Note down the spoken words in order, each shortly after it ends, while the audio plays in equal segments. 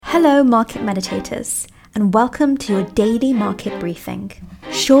Hello, market meditators, and welcome to your daily market briefing.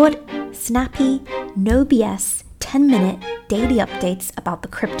 Short, snappy, no BS, 10-minute daily updates about the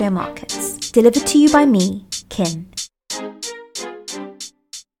crypto markets. Delivered to you by me, Kin.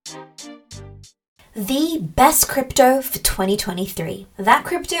 The best crypto for 2023. That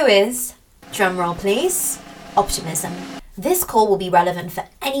crypto is, drumroll please, Optimism. This call will be relevant for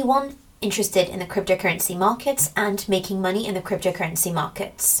anyone interested in the cryptocurrency markets and making money in the cryptocurrency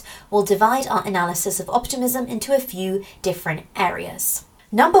markets. We'll divide our analysis of Optimism into a few different areas.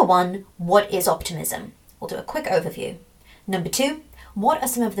 Number 1, what is Optimism? We'll do a quick overview. Number 2, what are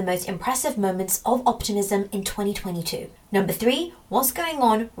some of the most impressive moments of Optimism in 2022? Number 3, what's going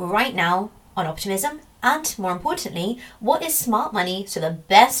on right now on Optimism? And more importantly, what is smart money, so the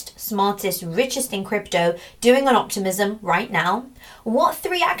best, smartest, richest in crypto, doing on Optimism right now? What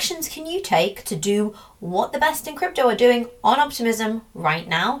 3 actions can you take to do what the best in crypto are doing on Optimism right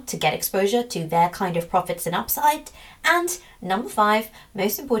now to get exposure to their kind of profits and upside? And number 5,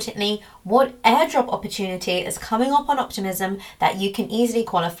 most importantly, what airdrop opportunity is coming up on Optimism that you can easily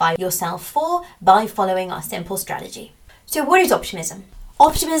qualify yourself for by following our simple strategy. So what is Optimism?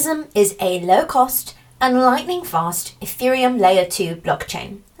 Optimism is a low-cost and lightning-fast Ethereum Layer 2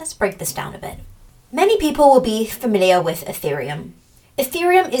 blockchain. Let's break this down a bit. Many people will be familiar with Ethereum.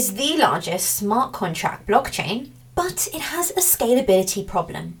 Ethereum is the largest smart contract blockchain, but it has a scalability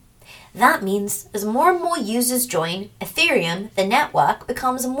problem. That means as more and more users join Ethereum, the network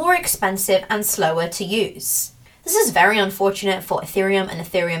becomes more expensive and slower to use. This is very unfortunate for Ethereum and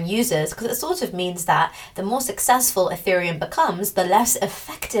Ethereum users because it sort of means that the more successful Ethereum becomes, the less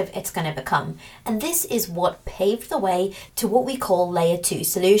effective it's going to become. And this is what paved the way to what we call Layer 2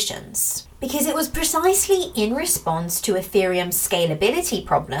 solutions. Because it was precisely in response to Ethereum's scalability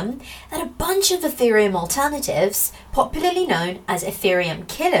problem that a bunch of Ethereum alternatives, popularly known as Ethereum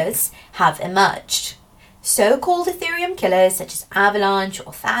killers, have emerged. So-called Ethereum killers such as Avalanche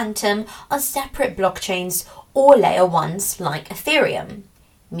or Phantom are separate blockchains or layer 1s like Ethereum.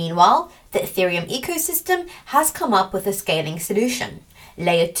 Meanwhile, the Ethereum ecosystem has come up with a scaling solution,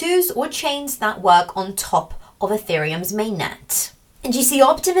 layer 2s or chains that work on top of Ethereum's mainnet. And you see,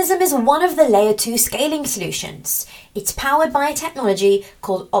 Optimism is one of the layer 2 scaling solutions. It's powered by a technology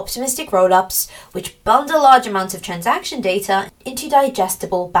called optimistic rollups, which bundle large amounts of transaction data into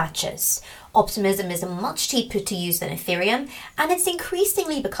digestible batches. Optimism is much cheaper to use than Ethereum, and it's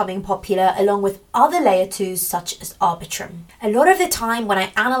increasingly becoming popular along with other layer 2s such as Arbitrum. A lot of the time when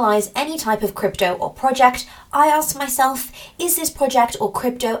I analyze any type of crypto or project, I ask myself, is this project or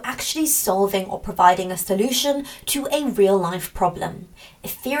crypto actually solving or providing a solution to a real-life problem?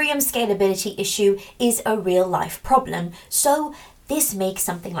 Ethereum's scalability issue is a real-life problem, so this makes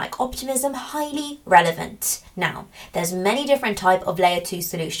something like Optimism highly relevant. Now, there's many different type of layer 2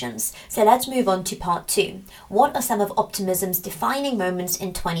 solutions, so let's move on to part 2. What are some of Optimism's defining moments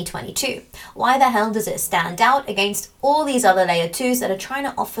in 2022? Why the hell does it stand out against all these other layer 2s that are trying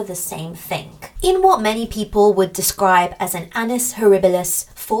to offer the same thing? In what many people would describe as an annus horribilis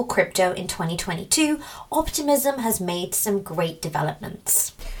for crypto in 2022, Optimism has made some great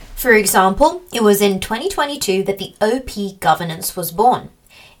developments. For example, it was in 2022 that the OP governance was born.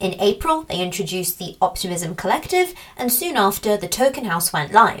 In April, they introduced the Optimism Collective, and soon after, the Token House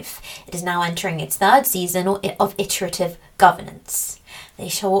went live. It is now entering its 3rd season of iterative governance. They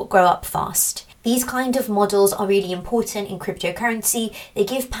shall grow up fast. These kind of models are really important in cryptocurrency. They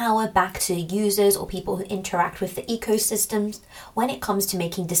give power back to users or people who interact with the ecosystems when it comes to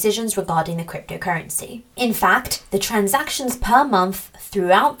making decisions regarding the cryptocurrency. In fact, the transactions per month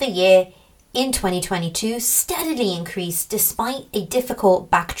throughout the year in 2022 steadily increased despite a difficult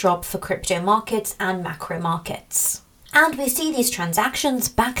backdrop for crypto markets and macro markets. And we see these transactions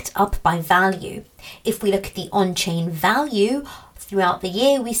backed up by value. If we look at the on-chain value throughout the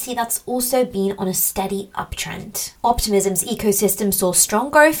year, we see that's also been on a steady uptrend. Optimism's ecosystem saw strong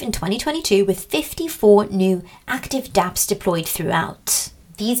growth in 2022 with 54 new active dApps deployed throughout.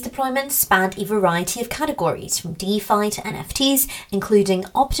 These deployments spanned a variety of categories, from DeFi to NFTs, including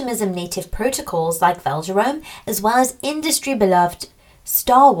Optimism native protocols like Velgerome, as well as industry-beloved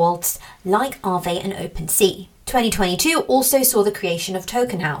stalwarts like Aave and OpenSea. 2022 also saw the creation of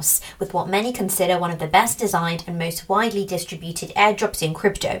Token House, with what many consider one of the best designed and most widely distributed airdrops in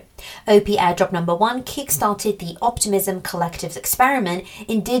crypto. OP Airdrop number 1 kickstarted the Optimism Collective's experiment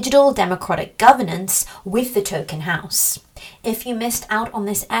in digital democratic governance with the Token House. If you missed out on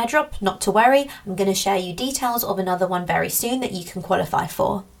this airdrop, not to worry, I'm going to share you details of another one very soon that you can qualify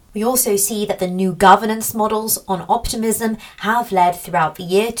for. We also see that the new governance models on Optimism have led throughout the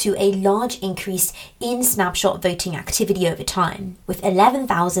year to a large increase in snapshot voting activity over time, with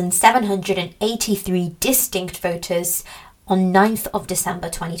 11,783 distinct voters on 9th of December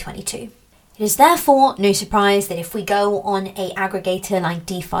 2022. It is therefore no surprise that if we go on a aggregator like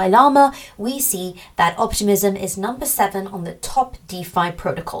DeFi Llama, we see that Optimism is number 7 on the top DeFi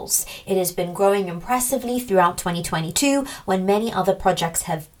protocols. It has been growing impressively throughout 2022 when many other projects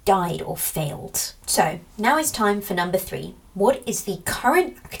have died or failed. So now it's time for number 3. What is the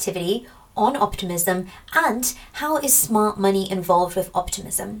current activity on Optimism and how is smart money involved with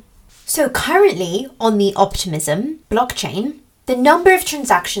Optimism? So currently on the Optimism blockchain, the number of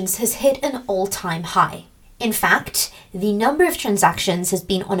transactions has hit an all-time high. In fact, the number of transactions has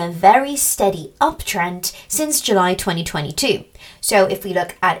been on a very steady uptrend since July 2022. So if we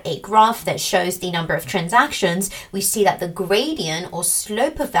look at a graph that shows the number of transactions, we see that the gradient or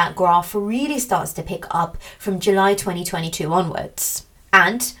slope of that graph really starts to pick up from July 2022 onwards.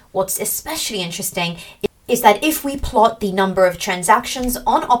 And what's especially interesting is that if we plot the number of transactions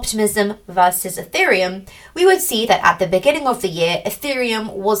on Optimism versus Ethereum, we would see that at the beginning of the year,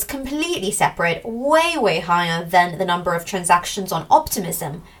 Ethereum was completely separate, way higher than the number of transactions on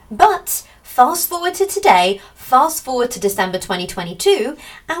Optimism. But fast forward to today, fast forward to December 2022,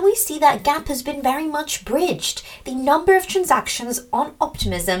 and we see that gap has been very much bridged. The number of transactions on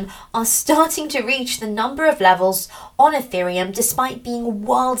Optimism are starting to reach the number of levels on Ethereum despite being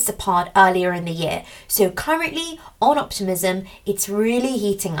worlds apart earlier in the year. So currently on Optimism, it's really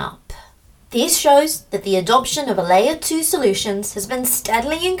heating up. This shows that the adoption of a layer 2 solutions has been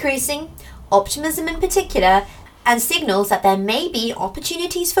steadily increasing, Optimism in particular, and signals that there may be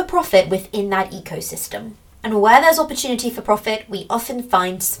opportunities for profit within that ecosystem. And where there's opportunity for profit, we often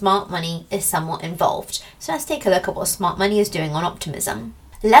find smart money is somewhat involved. So let's take a look at what smart money is doing on Optimism.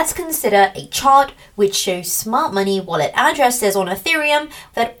 Let's consider a chart which shows smart money wallet addresses on Ethereum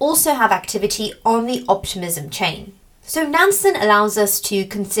that also have activity on the Optimism chain. So Nansen allows us to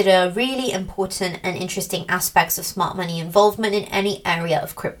consider really important and interesting aspects of smart money involvement in any area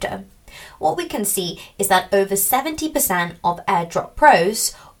of crypto. What we can see is that over 70% of airdrop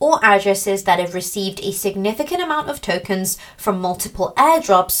pros, or addresses that have received a significant amount of tokens from multiple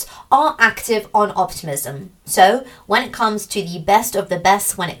airdrops, are active on Optimism. So when it comes to the best of the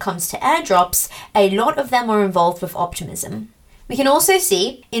best when it comes to airdrops, a lot of them are involved with Optimism. We can also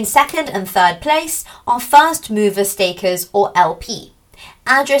see in second and third place are first mover stakers, or LP.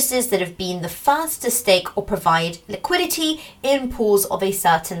 Addresses that have been the first to stake or provide liquidity in pools of a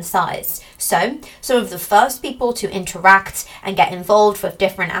certain size. So, some of the first people to interact and get involved with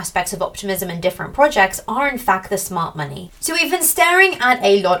different aspects of Optimism and different projects are in fact the smart money. So we've been staring at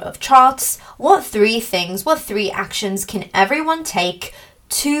a lot of charts. What three actions can everyone take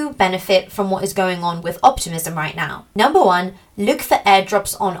to benefit from what is going on with Optimism right now? Number 1, look for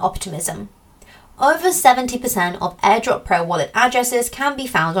airdrops on Optimism. Over 70% of airdrop pro wallet addresses can be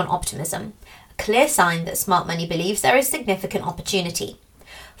found on Optimism, a clear sign that smart money believes there is significant opportunity.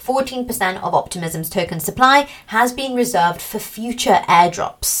 14% of Optimism's token supply has been reserved for future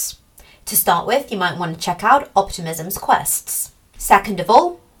airdrops. To start with, you might want to check out Optimism's quests. Second of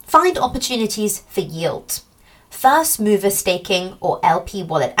all, find opportunities for yield. First mover staking, or LP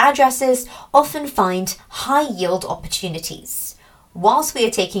wallet addresses, often find high yield opportunities. Whilst we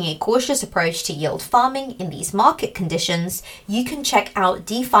are taking a cautious approach to yield farming in these market conditions, you can check out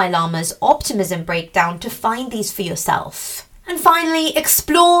DeFi Llama's Optimism breakdown to find these for yourself. And finally,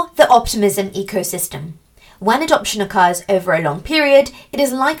 explore the Optimism ecosystem. When adoption occurs over a long period, it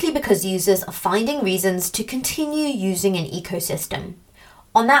is likely because users are finding reasons to continue using an ecosystem.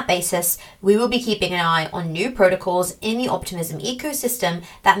 On that basis, we will be keeping an eye on new protocols in the Optimism ecosystem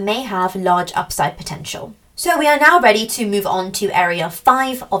that may have large upside potential. So we are now ready to move on to area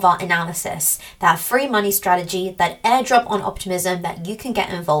 5 of our analysis, that free money strategy, that airdrop on Optimism that you can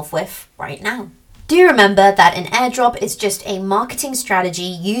get involved with right now. Do remember that an airdrop is just a marketing strategy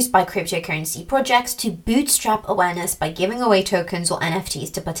used by cryptocurrency projects to bootstrap awareness by giving away tokens or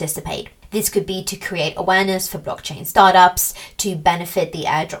NFTs to participate. This could be to create awareness for blockchain startups, to benefit the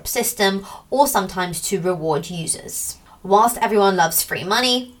airdrop system, or sometimes to reward users. Whilst everyone loves free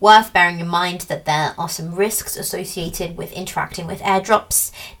money, worth bearing in mind that there are some risks associated with interacting with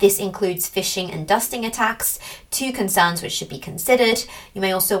airdrops. This includes phishing and dusting attacks, 2 concerns which should be considered. You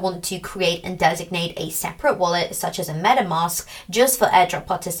may also want to create and designate a separate wallet, such as a MetaMask, just for airdrop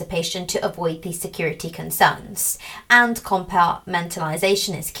participation to avoid these security concerns. And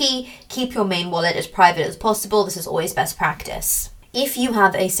compartmentalization is key. Keep your main wallet as private as possible. This is always best practice. If you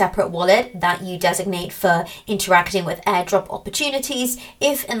have a separate wallet that you designate for interacting with airdrop opportunities,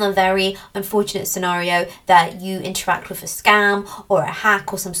 if in the very unfortunate scenario that you interact with a scam or a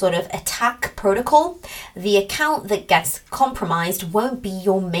hack or some sort of attack protocol, the account that gets compromised won't be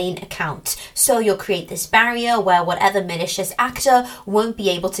your main account. So you'll create this barrier where whatever malicious actor won't be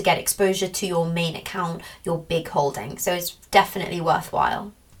able to get exposure to your main account, your big holding. So it's definitely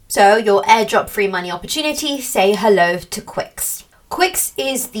worthwhile. So your airdrop free money opportunity, say hello to Quix. Quix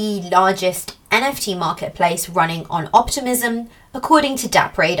is the largest NFT marketplace running on Optimism, according to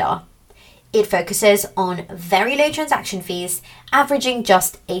DappRadar. It focuses on very low transaction fees, averaging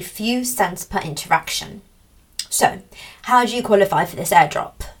just a few cents per interaction. So, how do you qualify for this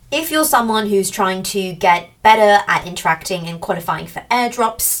airdrop? If you're someone who's trying to get better at interacting and qualifying for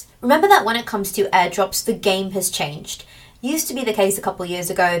airdrops, remember that when it comes to airdrops, the game has changed. Used to be the case a couple years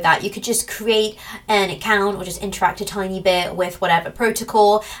ago that you could just create an account or just interact a tiny bit with whatever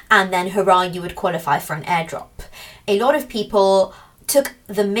protocol and then hurrah, you would qualify for an airdrop. A lot of people took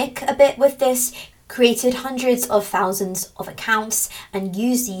the mick a bit with this, created hundreds of thousands of accounts and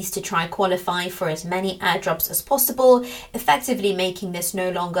used these to try qualify for as many airdrops as possible, effectively making this no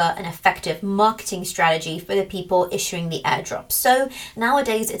longer an effective marketing strategy for the people issuing the airdrops. So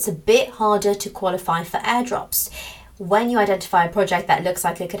nowadays it's a bit harder to qualify for airdrops. When you identify a project that looks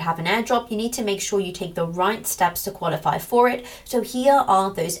like it could have an airdrop, you need to make sure you take the right steps to qualify for it. So here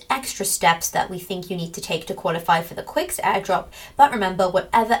are those extra steps that we think you need to take to qualify for the Quix airdrop. But remember,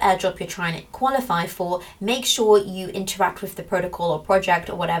 whatever airdrop you're trying to qualify for, make sure you interact with the protocol or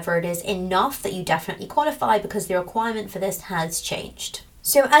project or whatever it is enough that you definitely qualify, because the requirement for this has changed.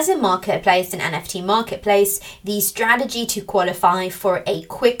 So as a marketplace, an NFT marketplace, the strategy to qualify for a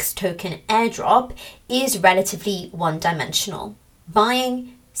Quix token airdrop is relatively one-dimensional.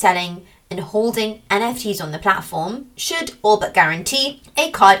 Buying, selling, and holding NFTs on the platform should all but guarantee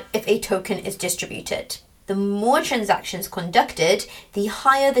a cut if a token is distributed. The more transactions conducted, the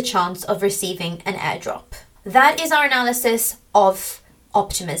higher the chance of receiving an airdrop. That is our analysis of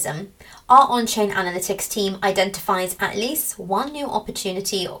Optimism. Our on-chain analytics team identifies at least one new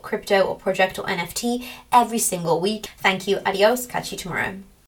opportunity or crypto or project or NFT every single week. Thank you, adios, catch you tomorrow.